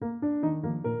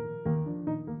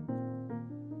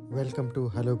Welcome to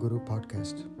Hello Guru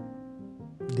podcast.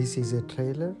 This is a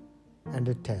trailer and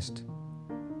a test.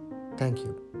 Thank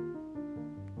you.